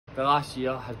The last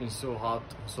year has been so hard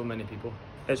for so many people.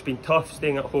 It's been tough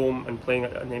staying at home and playing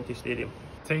at an empty stadium.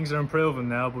 Things are improving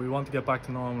now, but we want to get back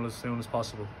to normal as soon as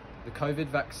possible. The COVID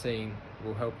vaccine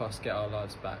will help us get our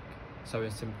lives back, so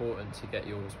it's important to get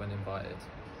yours when invited.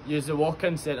 Use the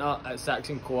walk-in centre at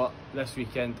Saxon Court this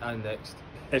weekend and next.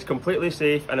 It's completely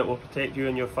safe and it will protect you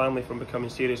and your family from becoming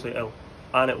seriously ill,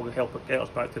 and it will help get us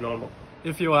back to normal.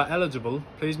 If you are eligible,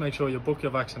 please make sure you book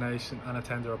your vaccination and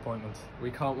attend your appointment. We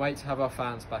can't wait to have our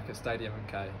fans back at Stadium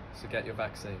MK, so get your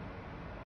vaccine.